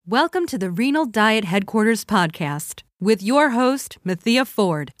Welcome to the Renal Diet Headquarters podcast with your host, Mathia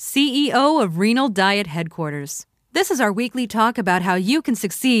Ford, CEO of Renal Diet Headquarters. This is our weekly talk about how you can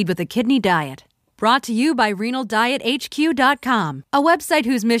succeed with a kidney diet. Brought to you by RenalDietHQ.com, a website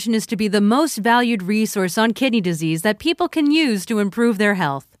whose mission is to be the most valued resource on kidney disease that people can use to improve their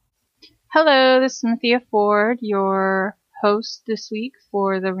health. Hello, this is Mathia Ford, your host this week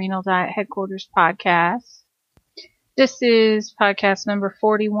for the Renal Diet Headquarters podcast. This is podcast number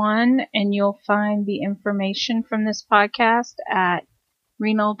 41, and you'll find the information from this podcast at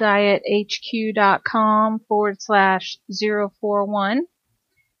renaldiethq.com/041.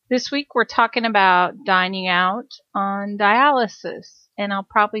 This week we're talking about dining out on dialysis, and I'll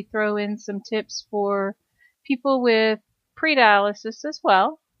probably throw in some tips for people with pre-dialysis as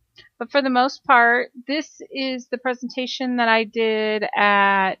well. But for the most part, this is the presentation that I did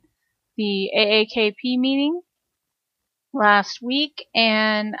at the AAKP meeting last week,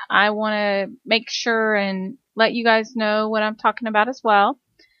 and I want to make sure and let you guys know what I'm talking about as well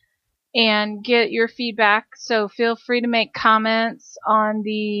and get your feedback. So feel free to make comments on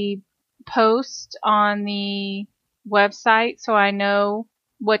the post on the website so I know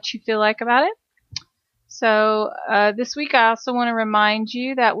what you feel like about it. So this week I also want to remind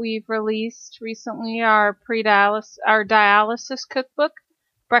you that we've released recently our dialysis cookbook,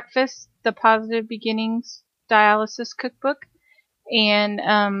 Breakfast: The Positive Beginnings Dialysis Cookbook, and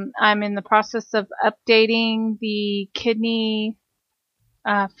I'm in the process of updating the kidney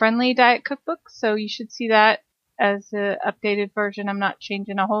friendly diet cookbook, so you should see that as an updated version. I'm not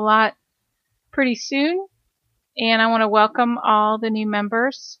changing a whole lot pretty soon, and I want to welcome all the new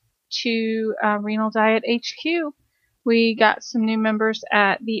members to Renal Diet HQ. We got some new members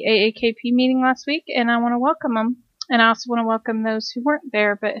at the AAKP meeting last week, and I want to welcome them, and I also want to welcome those who weren't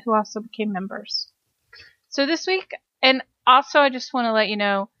there but who also became members. So this week, and also I just want to let you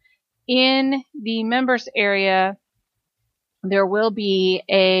know, in the members area, there will be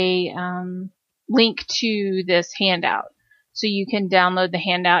a link to this handout. So you can download the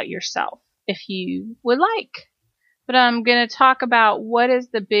handout yourself if you would like. But I'm going to talk about what is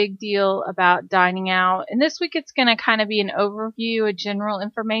the big deal about dining out. And this week it's going to kind of be an overview of general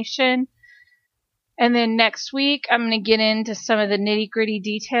information. And then next week, I'm going to get into some of the nitty-gritty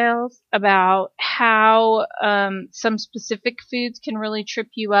details about how some specific foods can really trip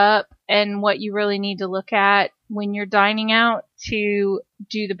you up and what you really need to look at when you're dining out to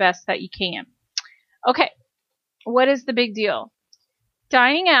do the best that you can. Okay, what is the big deal?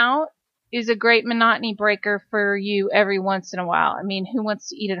 Dining out is a great monotony breaker for you every once in a while. I mean, who wants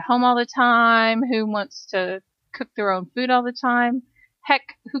to eat at home all the time? Who wants to cook their own food all the time?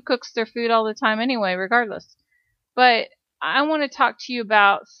 Heck, who cooks their food all the time anyway, regardless? But I want to talk to you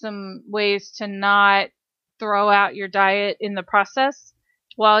about some ways to not throw out your diet in the process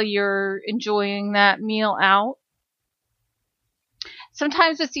while you're enjoying that meal out.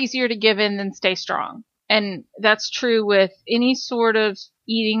 Sometimes it's easier to give in than stay strong. And that's true with any sort of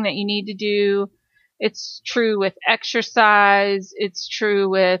eating that you need to do. It's true with exercise. It's true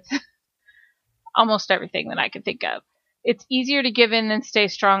with almost everything that I can think of. It's easier to give in than stay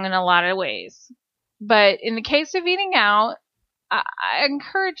strong in a lot of ways. But in the case of eating out, I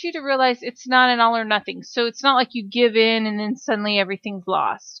encourage you to realize it's not an all or nothing. So it's not like you give in and then suddenly everything's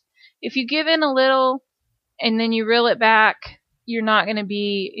lost. If you give in a little and then you reel it back, you're not going to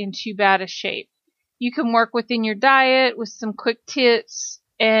be in too bad a shape. You can work within your diet with some quick tips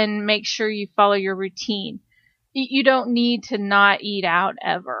and make sure you follow your routine. You don't need to not eat out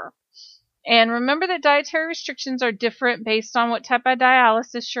ever. And remember that dietary restrictions are different based on what type of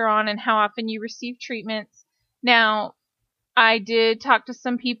dialysis you're on and how often you receive treatments. Now, I did talk to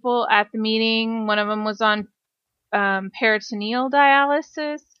some people at the meeting. One of them was on peritoneal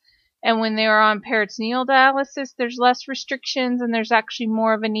dialysis. And when they are on peritoneal dialysis, there's less restrictions and there's actually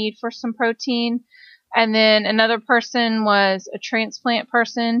more of a need for some protein. And then another person was a transplant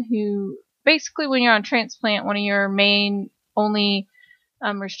person who basically when you're on transplant, one of your main only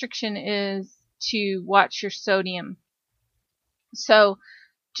restriction is to watch your sodium. So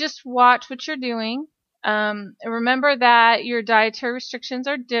just watch what you're doing. Remember that your dietary restrictions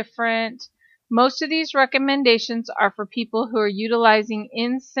are different. Most of these recommendations are for people who are utilizing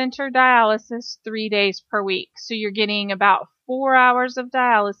in-center dialysis 3 days per week. So you're getting about 4 hours of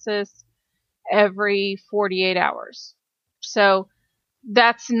dialysis every 48 hours. So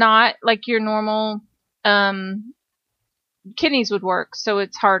that's not like your normal kidneys would work, so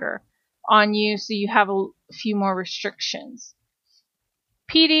it's harder on you, so you have a few more restrictions.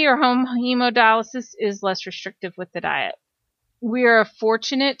 PD or home hemodialysis is less restrictive with the diet. We are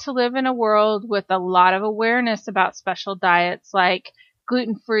fortunate to live in a world with a lot of awareness about special diets like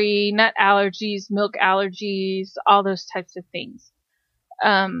gluten-free, nut allergies, milk allergies, all those types of things.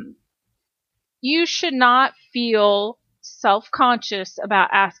 You should not feel self-conscious about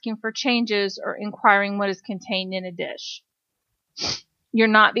asking for changes or inquiring what is contained in a dish. You're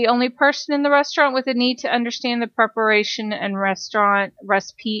not the only person in the restaurant with a need to understand the preparation and restaurant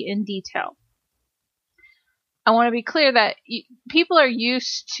recipe in detail. I want to be clear that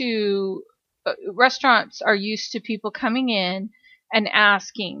restaurants are used to people coming in and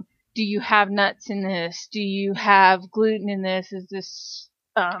asking, do you have nuts in this? Do you have gluten in this? Is this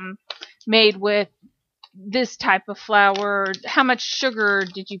made with this type of flour? How much sugar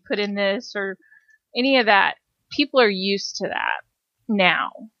did you put in this? Or any of that. People are used to that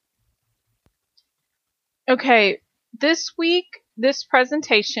now. Okay, this week, this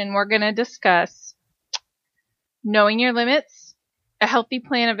presentation, we're going to discuss knowing your limits, a healthy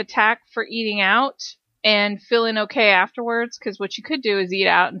plan of attack for eating out, and feeling okay afterwards, because what you could do is eat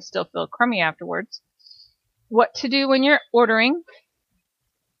out and still feel crummy afterwards. What to do when you're ordering.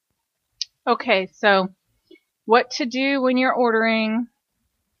 Okay, so what to do when you're ordering,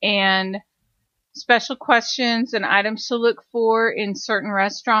 and special questions and items to look for in certain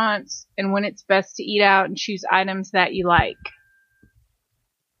restaurants, and when it's best to eat out and choose items that you like.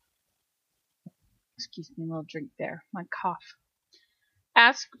 Excuse me, a little drink there. My cough.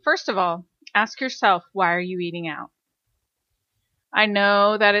 First of all, ask yourself, why are you eating out? I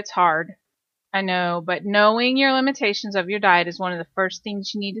know that it's hard. I know, but knowing your limitations of your diet is one of the first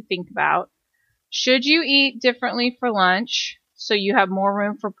things you need to think about. Should you eat differently for lunch so you have more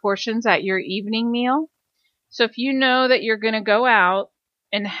room for portions at your evening meal? So if you know that you're going to go out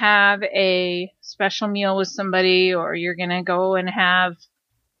and have a special meal with somebody, or you're going to go and have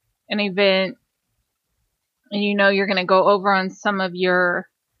an event, and you know you're going to go over on some of your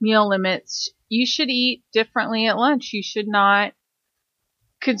meal limits, you should eat differently at lunch. You should not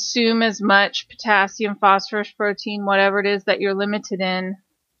consume as much potassium, phosphorus, protein, whatever it is that you're limited in,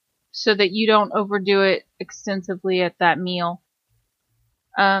 so that you don't overdo it extensively at that meal.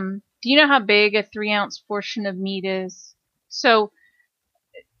 Do you know how big a 3-ounce portion of meat is? So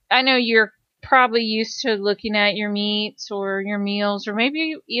I know you're probably used to looking at your meats or your meals, or maybe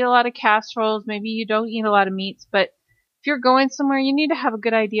you eat a lot of casseroles, maybe you don't eat a lot of meats, but if you're going somewhere, you need to have a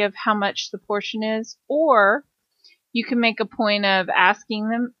good idea of how much the portion is, or you can make a point of asking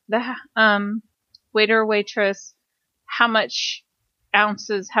them, the waiter or waitress, how many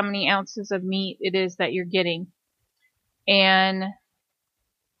ounces of meat it is that you're getting. And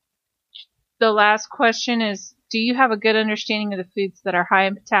the last question is, do you have a good understanding of the foods that are high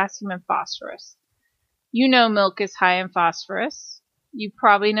in potassium and phosphorus? You know milk is high in phosphorus. You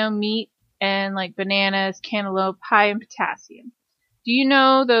probably know meat and like bananas, cantaloupe, high in potassium. Do you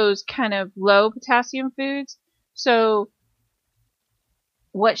know those kind of low potassium foods? So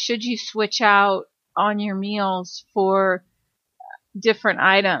what should you switch out on your meals for different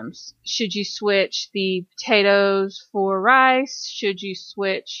items? Should you switch the potatoes for rice? Should you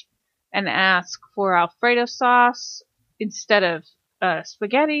switch and ask for Alfredo sauce instead of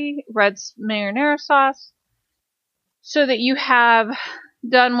spaghetti, red marinara sauce, so that you have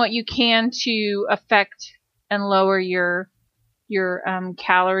done what you can to affect and lower your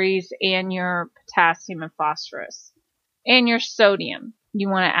calories and your potassium and phosphorus and your sodium. You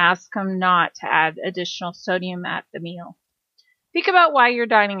want to ask them not to add additional sodium at the meal. Think about why you're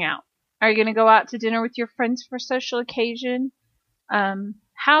dining out. Are you going to go out to dinner with your friends for a social occasion?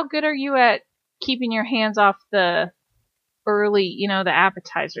 How good are you at keeping your hands off the early, the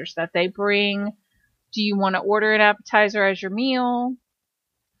appetizers that they bring? Do you want to order an appetizer as your meal?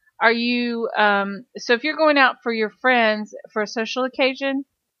 Are you, so if you're going out for your friends for a social occasion,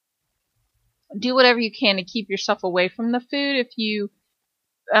 do whatever you can to keep yourself away from the food. If you,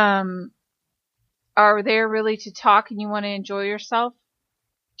 are there really to talk and you want to enjoy yourself,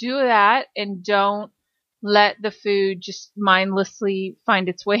 do that, and don't let the food just mindlessly find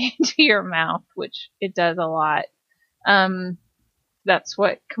its way into your mouth, which it does a lot. That's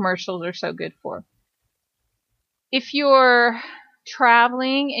what commercials are so good for. If you're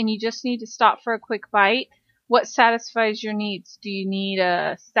traveling and you just need to stop for a quick bite, what satisfies your needs? Do you need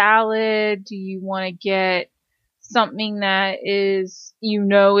a salad? Do you want to get something that is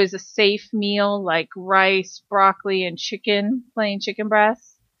a safe meal, like rice, broccoli, and chicken, plain chicken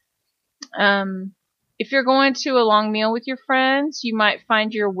breasts? If you're going to a long meal with your friends, you might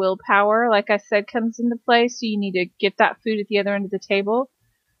find your willpower, like I said, comes into play, so you need to get that food at the other end of the table.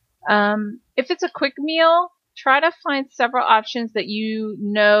 If it's a quick meal, try to find several options that you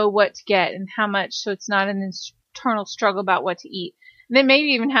know what to get and how much, so it's not an internal struggle about what to eat. And then maybe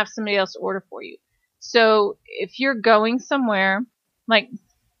even have somebody else order for you. So if you're going somewhere, Like,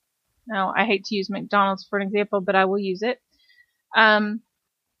 now I hate to use McDonald's for an example, but I will use it.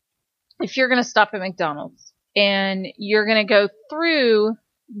 If you're going to stop at McDonald's and you're going to go through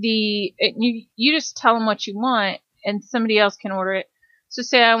you just tell them what you want and somebody else can order it. So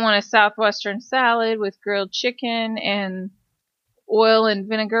say I want a Southwestern salad with grilled chicken and oil and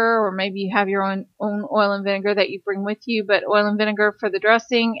vinegar, or maybe you have your own oil and vinegar that you bring with you, but oil and vinegar for the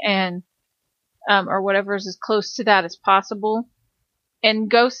dressing and, or whatever is as close to that as possible, and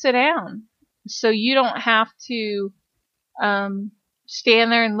go sit down. So you don't have to,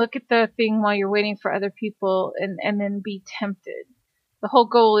 stand there and look at the thing while you're waiting for other people and then be tempted. The whole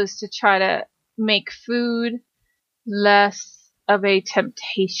goal is to try to make food less of a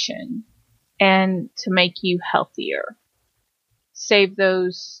temptation and to make you healthier. Save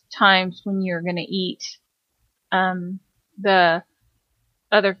those times when you're going to eat the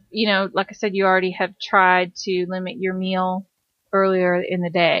other, like I said, you already have tried to limit your meal earlier in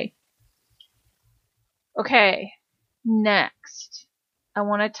the day. Okay, next, I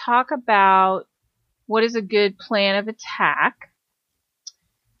want to talk about what is a good plan of attack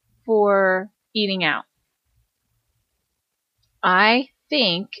for eating out. I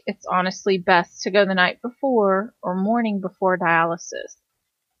think it's honestly best to go the night before or morning before dialysis.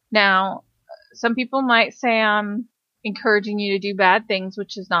 Now, some people might say I'm encouraging you to do bad things,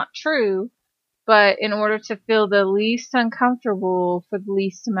 which is not true, but in order to feel the least uncomfortable for the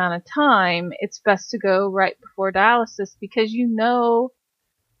least amount of time, it's best to go right before dialysis because you're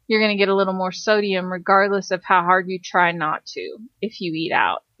going to get a little more sodium regardless of how hard you try not to if you eat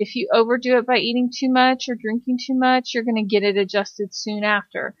out. If you overdo it by eating too much or drinking too much, you're going to get it adjusted soon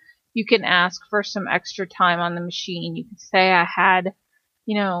after. You can ask for some extra time on the machine. You can say, I had,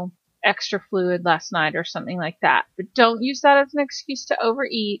 extra fluid last night or something like that. But don't use that as an excuse to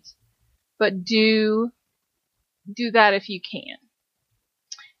overeat, but do that if you can.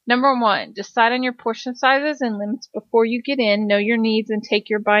 Number 1, decide on your portion sizes and limits before you get in. Know your needs and take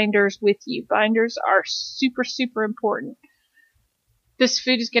your binders with you. Binders are super, super important. This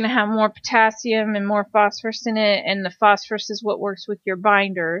food is going to have more potassium and more phosphorus in it, and the phosphorus is what works with your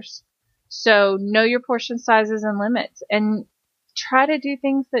binders. So know your portion sizes and limits, and try to do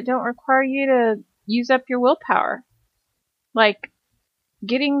things that don't require you to use up your willpower, like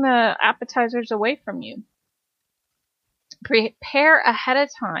getting the appetizers away from you. Prepare ahead of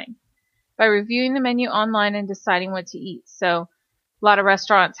time by reviewing the menu online and deciding what to eat. So a lot of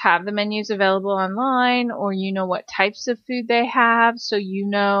restaurants have the menus available online, or what types of food they have. So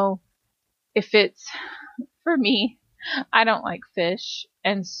if it's, for me, I don't like fish.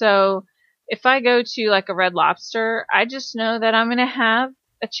 And so if I go to like a Red Lobster, I just know that I'm going to have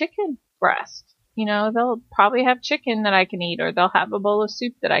a chicken breast. They'll probably have chicken that I can eat, or they'll have a bowl of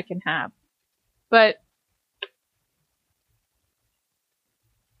soup that I can have. But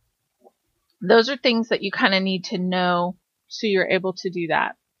those are things that you kind of need to know so you're able to do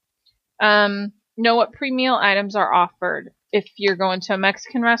that. Know what pre-meal items are offered. If you're going to a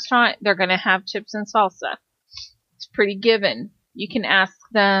Mexican restaurant, they're going to have chips and salsa. It's pretty given. You can ask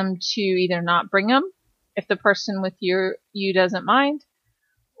them to either not bring them if the person with you doesn't mind,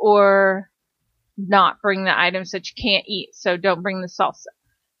 or not bring the items that you can't eat. So don't bring the salsa.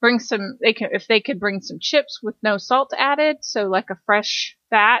 If they could bring some chips with no salt added, so like a fresh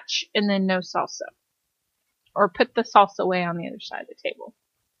batch, and then no salsa. Or put the salsa away on the other side of the table.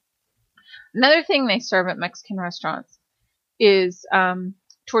 Another thing they serve at Mexican restaurants is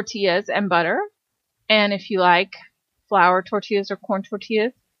tortillas and butter. And if you like flour tortillas or corn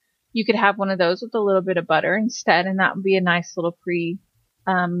tortillas, you could have one of those with a little bit of butter instead, and that would be a nice little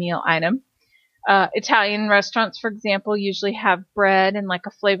pre-meal item. Italian restaurants, for example, usually have bread and like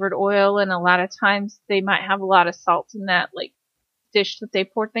a flavored oil, and a lot of times they might have a lot of salt in that like dish that they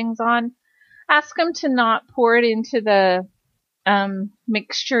pour things on. Ask them to not pour it into the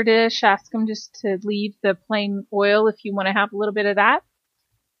mixture dish. Ask them just to leave the plain oil if you want to have a little bit of that.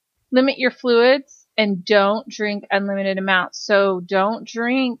 Limit your fluids and don't drink unlimited amounts. So don't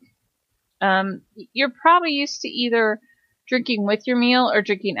drink. You're probably used to either drinking with your meal or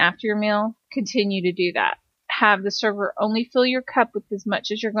drinking after your meal. Continue to do that. Have the server only fill your cup with as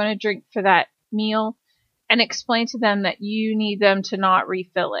much as you're going to drink for that meal, and explain to them that you need them to not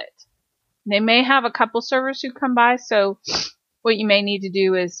refill it. They may have a couple servers who come by, so what you may need to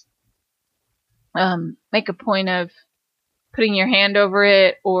do is make a point of putting your hand over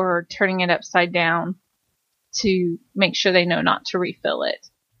it or turning it upside down to make sure they know not to refill it.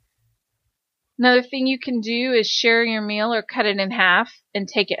 Another thing you can do is share your meal or cut it in half and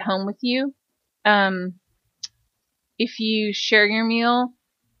take it home with you. If you share your meal,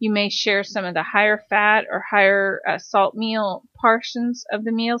 You may share some of the higher fat or higher salt meal portions of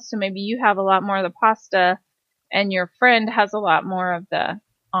the meal. So maybe you have a lot more of the pasta and your friend has a lot more of the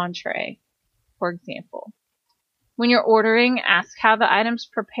entree, for example. When you're ordering, ask how the item's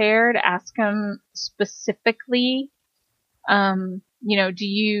prepared. Ask them specifically, do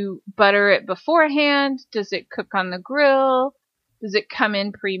you butter it beforehand? Does it cook on the grill? Does it come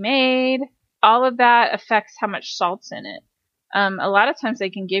in pre-made? All of that affects how much salt's in it. A lot of times they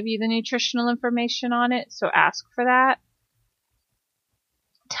can give you the nutritional information on it, so ask for that.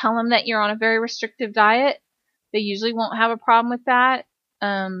 Tell them that you're on a very restrictive diet. They usually won't have a problem with that.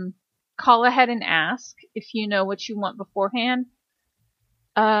 Call ahead and ask if you know what you want beforehand.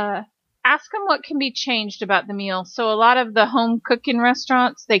 Ask them what can be changed about the meal. So a lot of the home cooking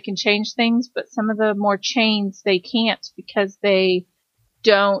restaurants, they can change things, but some of the more chains, they can't because they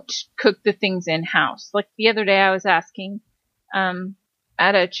don't cook the things in-house. Like the other day I was asking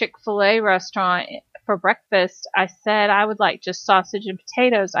at a Chick-fil-A restaurant for breakfast, I said I would like just sausage and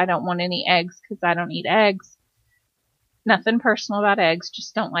potatoes. I don't want any eggs because I don't eat eggs. Nothing personal about eggs,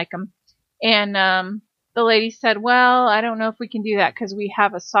 just don't like them. And the lady said, well, I don't know if we can do that because we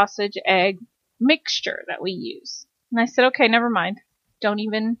have a sausage egg mixture that we use. And I said, okay, never mind. Don't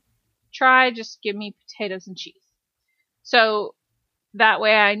even try. Just give me potatoes and cheese. So that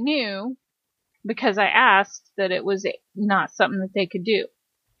way I knew, because I asked, that it was not something that they could do.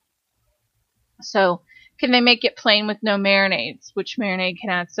 So can they make it plain with no marinades? Which marinade can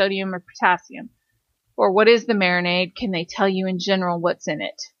add sodium or potassium? Or what is the marinade? Can they tell you in general what's in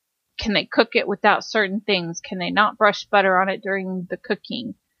it? Can they cook it without certain things? Can they not brush butter on it during the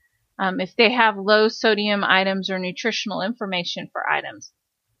cooking? If they have low sodium items or nutritional information for items,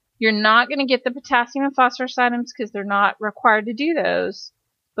 you're not going to get the potassium and phosphorus items because they're not required to do those.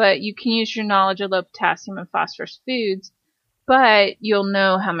 But you can use your knowledge of low potassium and phosphorus foods. But you'll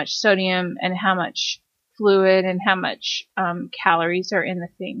know how much sodium and how much fluid and how much calories are in the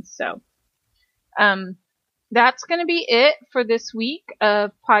things. So that's going to be it for this week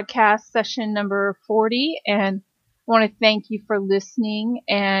of podcast session number 40. And I want to thank you for listening.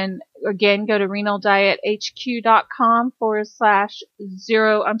 And again, go to renaldiethq.com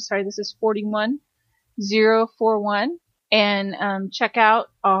 /0. This is 41041. And check out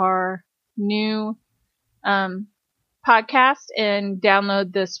our new podcast and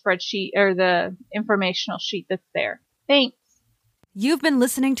download the spreadsheet or the informational sheet that's there. Thanks. You've been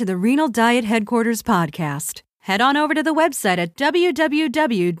listening to the Renal Diet Headquarters podcast. Head on over to the website at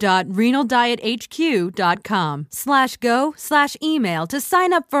www.renaldiethhq.com/go/email to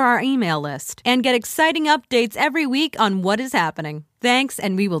sign up for our email list and get exciting updates every week on what is happening. Thanks,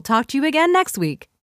 and we will talk to you again next week.